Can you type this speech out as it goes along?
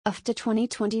Afdah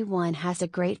 2021 has a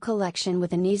great collection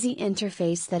with an easy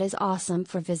interface that is awesome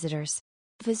for visitors.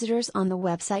 Visitors on the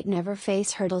website never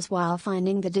face hurdles while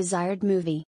finding the desired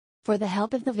movie. For the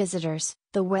help of the visitors,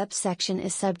 the web section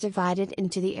is subdivided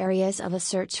into the areas of a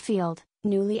search field,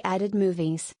 newly added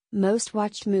movies, most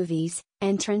watched movies,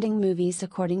 and trending movies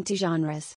according to genres.